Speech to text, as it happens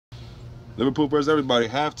Liverpool versus everybody.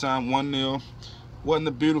 Halftime, 1-0. Wasn't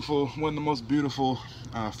the most beautiful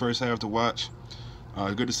first half to watch.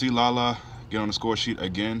 Good to see Lala get on the score sheet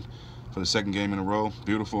again for the second game in a row.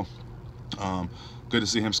 Beautiful. Good to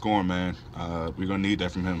see him scoring, man. We're gonna need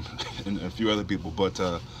that from him and a few other people. But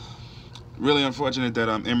really unfortunate that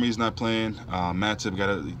Emery's not playing. Matip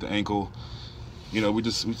got the ankle. You know, we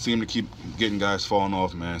seem to keep getting guys falling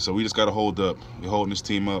off, man. So we just gotta hold up. We're holding this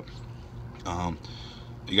team up.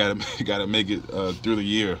 You gotta make it through the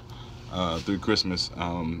year, through Christmas.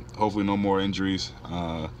 Hopefully no more injuries,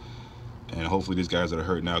 and hopefully these guys that are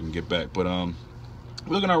hurt now can get back. But we're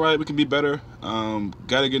looking all right. We can be better.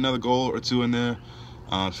 Got to get another goal or two in there,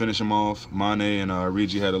 finish them off. Mane and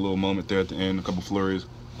Rigi had a little moment there at the end, a couple flurries.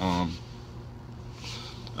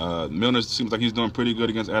 Milner seems like he's doing pretty good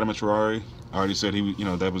against Adam Traore. I already said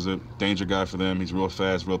that was a danger guy for them. He's real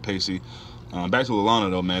fast, real pacey. Back to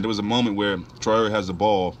Lallana though, man. There was a moment where Traore has the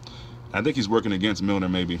ball. I think he's working against Milner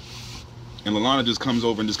maybe, and Lallana just comes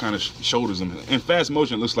over and just kind of shoulders him. In fast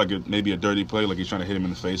motion, it looks like maybe a dirty play, like he's trying to hit him in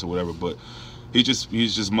the face or whatever. But he's just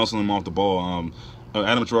muscling him off the ball.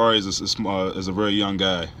 Adam Traore is a very young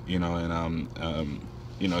guy, and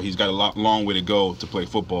he's got a long way to go to play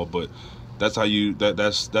football. But that's how you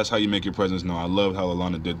make your presence known. I love how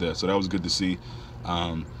Lallana did that, so that was good to see.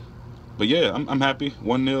 But yeah, I'm happy.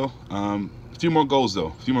 1-0. A few more goals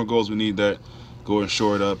though. A few more goals. We need that. Go and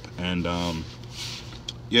shore it up. And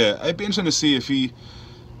yeah, it'd be interesting to see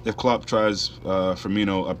if Klopp tries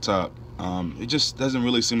Firmino up top. It just doesn't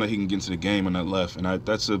really seem like he can get into the game on that left, and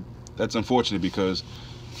that's unfortunate because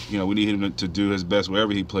we need him to do his best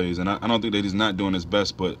wherever he plays. And I don't think that he's not doing his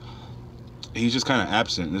best, but he's just kind of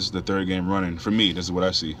absent. This is the third game running for me. This is what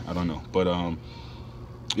I see. I don't know, but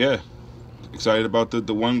yeah, excited about the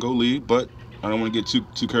 1-goal lead, but I don't want to get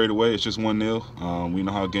too carried away. It's just 1-0. We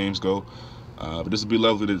know how games go. But this would be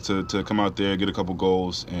lovely to come out there, get a couple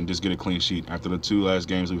goals, and just get a clean sheet. After the two last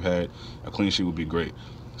games we've had, a clean sheet would be great.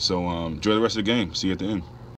 So enjoy the rest of the game. See you at the end.